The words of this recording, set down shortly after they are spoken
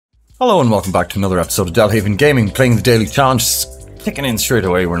Hello and welcome back to another episode of Delhaven Gaming, playing the daily challenge, kicking in straight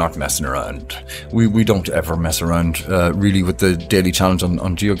away. We're not messing around. We don't ever mess around really with the daily challenge on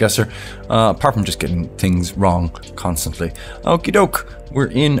GeoGuessr, apart from just getting things wrong constantly. Okie doke,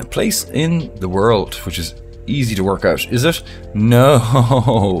 we're in a place in the world, which is easy to work out. Is it?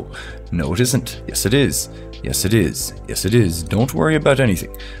 No. No, it isn't. Yes, it is. Yes, it is. Yes, it is. Don't worry about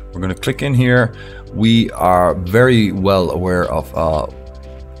anything. We're going to click in here. We are very well aware of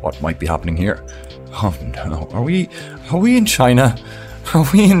what might be happening here. Oh no, are we in China? Are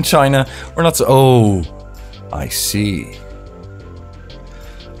we in China? We're not so... Oh, I see.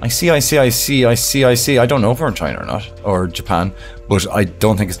 I see. I don't know if we're in China or not, or Japan, but I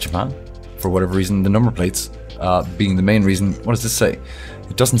don't think it's Japan. For whatever reason, the number plates being the main reason. What does this say?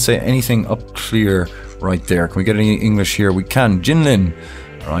 It doesn't say anything up clear right there. Can we get any English here? We can. Jinlin.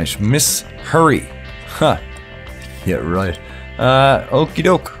 Right, Miss Hurry. Huh. Yeah, right. Okie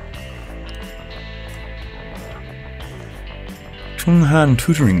doke. Chunghan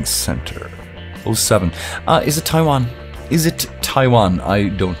Tutoring Center. 07. Is it Taiwan? Is it Taiwan? I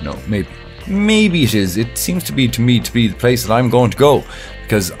don't know. Maybe. Maybe it is. It seems to me to be the place that I'm going to go,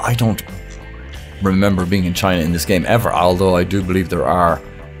 because I don't remember being in China in this game ever, although I do believe there are.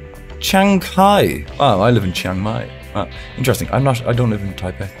 Shanghai. Oh, I live in Chiang Mai. Interesting. I don't live in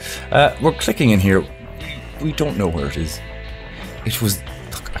Taipei. We're clicking in here. We don't know where it is. It was...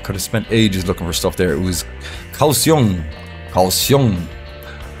 Look, I could have spent ages looking for stuff there. It was Kaohsiung. Kaohsiung.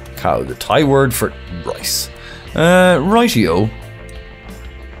 Cow, the Thai word for rice. Rightio.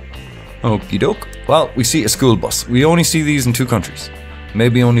 Okie doke. Well, we see a school bus. We only see these in 2 countries.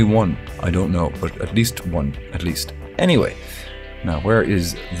 Maybe only one. I don't know, but at least one. At least. Anyway. Now, where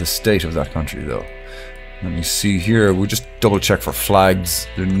is the state of that country, though? Let me see here. We'll just double check for flags.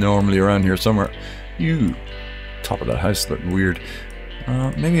 They're normally around here somewhere. You. Top of that house look weird.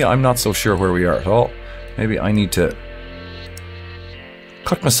 Maybe I'm not so sure where we are at all. Maybe I need to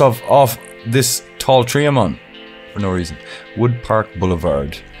cut myself off this tall tree I'm on for no reason. Wood Park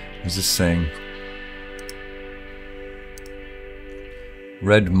Boulevard. What is this saying?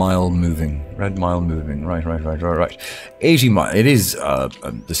 Red Mile Moving. Red Mile Moving. Right. 80 miles. It is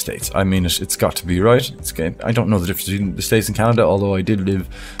the States. I mean, it's got to be, right? It's okay. I don't know the difference between the States and Canada, although I did live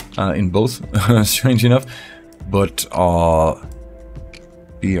in both, strange enough. But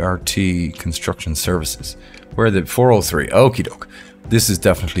BRT Construction Services. Where are the 403? Okie doke. This is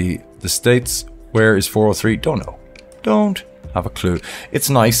definitely the States. Where is 403? Don't know. Don't have a clue. It's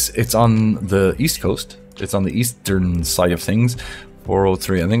nice. It's on the East Coast. It's on the eastern side of things.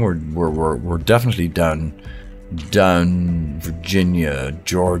 403. I think we're definitely down Virginia,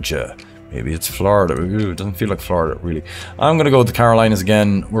 Georgia. Maybe it's Florida. Ooh, it doesn't feel like Florida, really. I'm gonna go with the Carolinas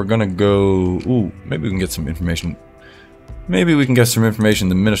again. We're gonna go... Ooh, maybe we can get some information. Maybe we can get some information in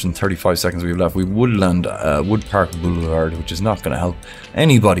the minute and 35 seconds we've left. We would land Wood Park Boulevard, which is not gonna help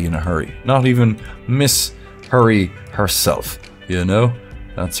anybody in a hurry. Not even Miss Hurry herself, you know?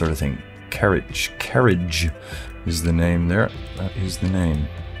 That sort of thing. Carriage is the name there. That is the name.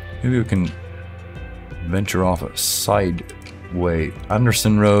 Maybe we can venture off a side way.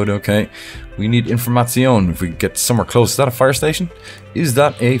 Anderson Road, okay. We need information if we get somewhere close. Is that a fire station? Is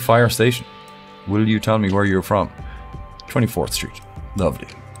that a fire station? Will you tell me where you're from? 24th Street. Lovely.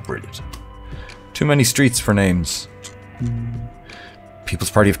 Brilliant. Too many streets for names.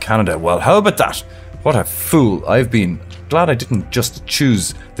 People's Party of Canada. Well, how about that? What a fool I've been. Glad I didn't just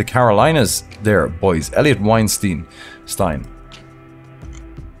choose the Carolinas there, boys. Elliot Weinstein.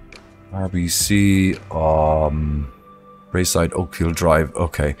 RBC, Brayside, Oakfield Drive.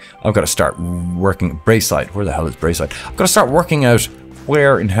 Okay, I've got to start working. Brayside, where the hell is Brayside? I've got to start working out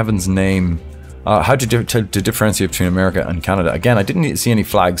where in heaven's name, how to differentiate between America and Canada. Again, I didn't see any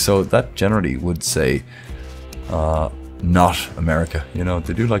flags, so that generally would say not America. You know,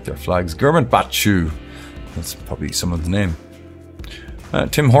 they do like their flags. Gurman Bachu. That's probably some of the name.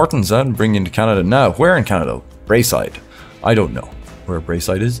 Tim Hortons, that'll bring you into Canada. Now, where in Canada? Brayside. I don't know where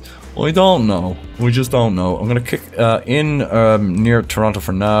Brayside is. I don't know. We just don't know. I'm going to kick in near Toronto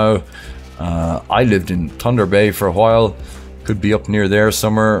for now. I lived in Thunder Bay for a while. Could be up near there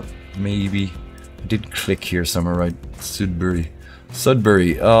somewhere. Maybe. I did click here somewhere, right? Sudbury.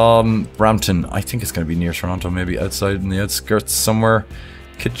 Brampton. I think it's going to be near Toronto. Maybe outside in the outskirts somewhere.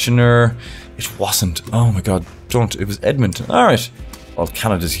 Kitchener. It wasn't. Oh my god. Don't. It was Edmonton. Alright. Well,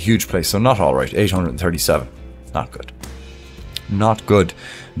 Canada's a huge place, so not alright. 837. Not good. Not good.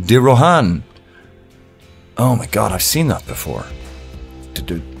 De Rohan. Oh my god, I've seen that before.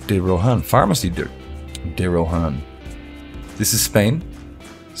 De Rohan. Pharmacy De Rohan. This is Spain.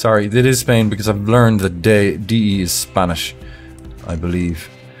 Sorry, it is Spain because I've learned that DE is Spanish, I believe.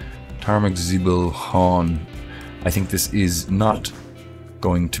 Tarmac Zibel Han. I think this is not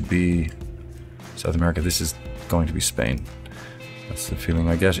going to be South America. This is going to be Spain. That's the feeling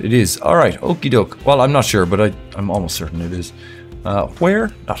I get. It is. Alright, okie doke. Well, I'm not sure, but I'm almost certain it is.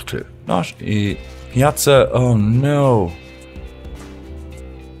 Where? Not a clue. Not a Piazza. Oh no.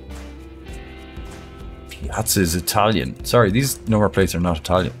 Piazza is Italian. Sorry, these number plates are not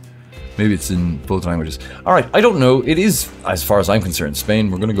Italian. Maybe it's in both languages. Alright, I don't know. It is, as far as I'm concerned, Spain.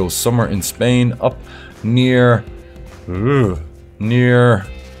 We're going to go somewhere in Spain, up near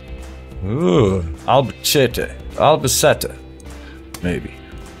Albacete, maybe.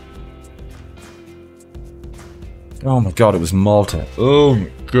 Oh my god, it was Malta. Oh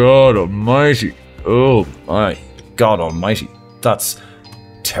my god almighty. Oh my god almighty. That's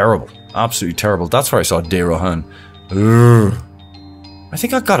terrible. Absolutely terrible. That's where I saw De Rohan. I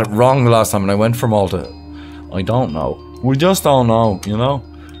think I got it wrong the last time when I went for Malta. I don't know. We just don't know, you know?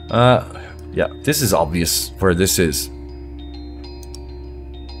 Yeah, this is obvious where this is.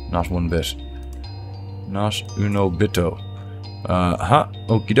 Not one bit. Not uno bito.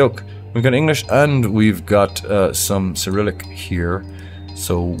 Okie doke. We've got English and we've got some Cyrillic here.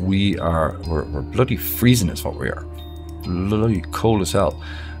 So we're bloody freezing is what we are. Bloody cold as hell.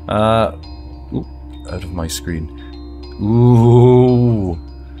 Ooh, out of my screen. Ooh.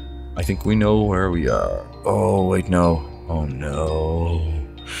 I think we know where we are. Oh, wait, no. Oh, no.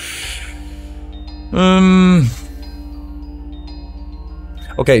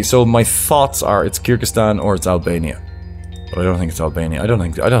 Okay, so my thoughts are it's Kyrgyzstan or it's Albania. But I don't think it's Albania. I don't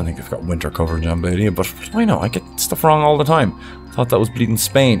think they've got winter coverage in Albania, but I know, I get stuff wrong all the time. I thought that was bleeding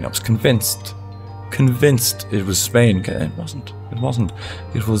Spain. I was convinced it was Spain. It wasn't.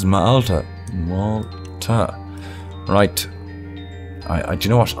 It was Malta. Right. Do you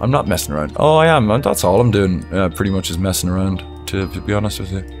know what? I'm not messing around. Oh, I am. That's all I'm doing. Pretty much is messing around, to be honest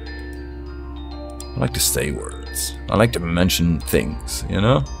with you. I like to say words. I like to mention things, you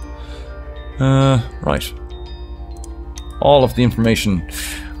know? Right. All of the information.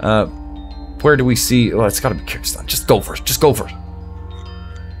 Where do we see... Oh, it's got to be Kyrgyzstan. Just go for it. Just go for it.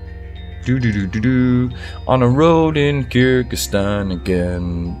 On a road in Kyrgyzstan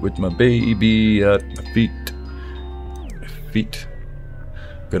again, with my baby at my feet.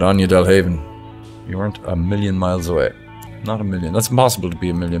 Good on you, Delhaven. You weren't a million miles away. Not a million. That's impossible to be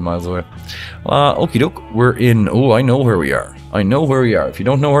a million miles away. Okie doke. We're in... Oh, I know where we are. If you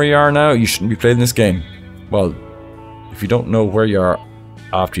don't know where you are now, you shouldn't be playing this game. Well, if you don't know where you are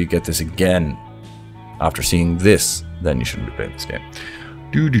after you get this again, after seeing this, then you shouldn't be playing this game.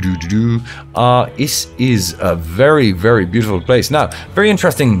 This is a very, very beautiful place. Now, very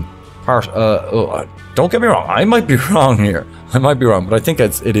interesting part. Don't get me wrong. I might be wrong here. But I think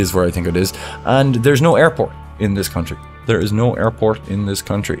it is where I think it is. And there's no airport in this country. There is no airport in this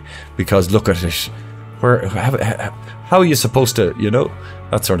country because look at it. How are you supposed to, you know,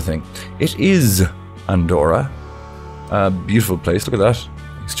 that sort of thing. It is Andorra. A beautiful place. Look at that.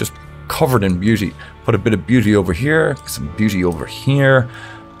 It's just covered in beauty. Put a bit of beauty over here, some beauty over here.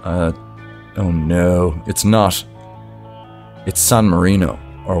 Oh no, it's not. It's San Marino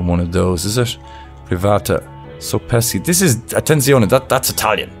or one of those, is it? Privata, Sopesi. This is Attenzione. That's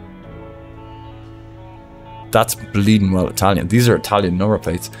Italian. That's bleeding well Italian. These are Italian number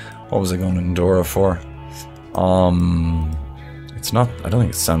plates. What was I going to Andorra for? It's not. I don't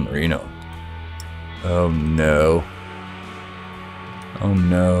think it's San Marino. Oh no. Oh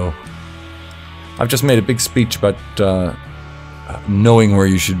no. I've just made a big speech about knowing where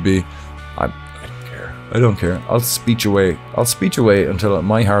you should be. I don't care. I'll speech away until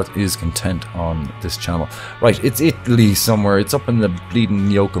my heart is content on this channel. Right, it's Italy somewhere. It's up in the bleeding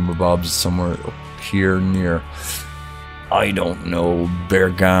Yokamabobs somewhere up here near, I don't know,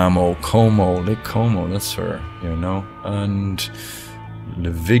 Bergamo, Lake Como, that's where, you know, and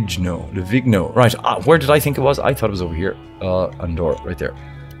Livigno. Right, where did I think it was? I thought it was over here. Andorra, right there.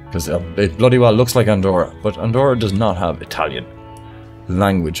 Because it bloody well looks like Andorra, but Andorra does not have Italian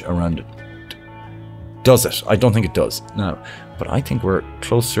language around it. Does it? I don't think it does. No. But I think we're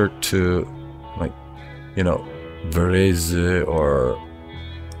closer to, like, you know, Varese or...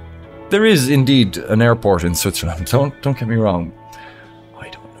 There is indeed an airport in Switzerland. Don't get me wrong.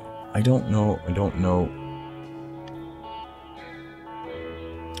 I don't know.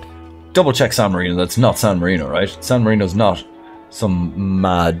 Double check San Marino. That's not San Marino, right? San Marino's not some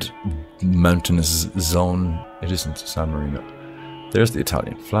mad mountainous zone. It isn't San Marino. There's the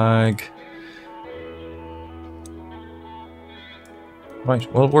Italian flag.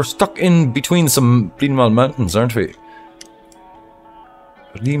 Right, well, we're stuck in between some bleeding well mountains, aren't we?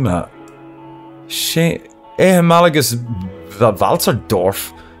 Lima. Ehemaliges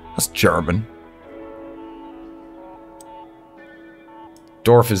Walzerdorf. That's German.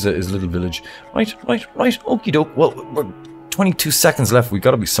 Dorf is a little village. Right. Okie doke. Well, we're 22 seconds left. We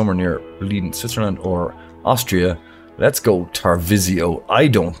got to be somewhere near Berlin, Switzerland, or Austria. Let's go Tarvisio. I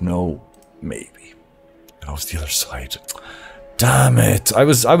don't know. Maybe. That was the other side. Damn it. I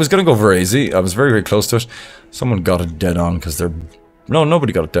was going to go Varese. I was very, very close to it. Someone got it dead on because they're... No,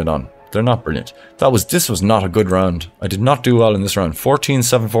 nobody got it dead on. They're not brilliant. This was not a good round. I did not do well in this round.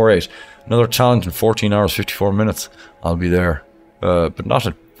 14,748. Another challenge in 14 hours, 54 minutes. I'll be there. But not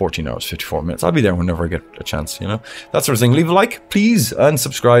at 14 hours, 54 minutes. I'll be there whenever I get a chance, you know? That sort of thing. Leave a like, please, and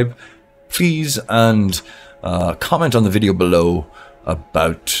subscribe, please, and comment on the video below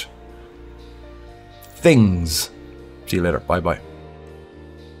about things. See you later. Bye-bye.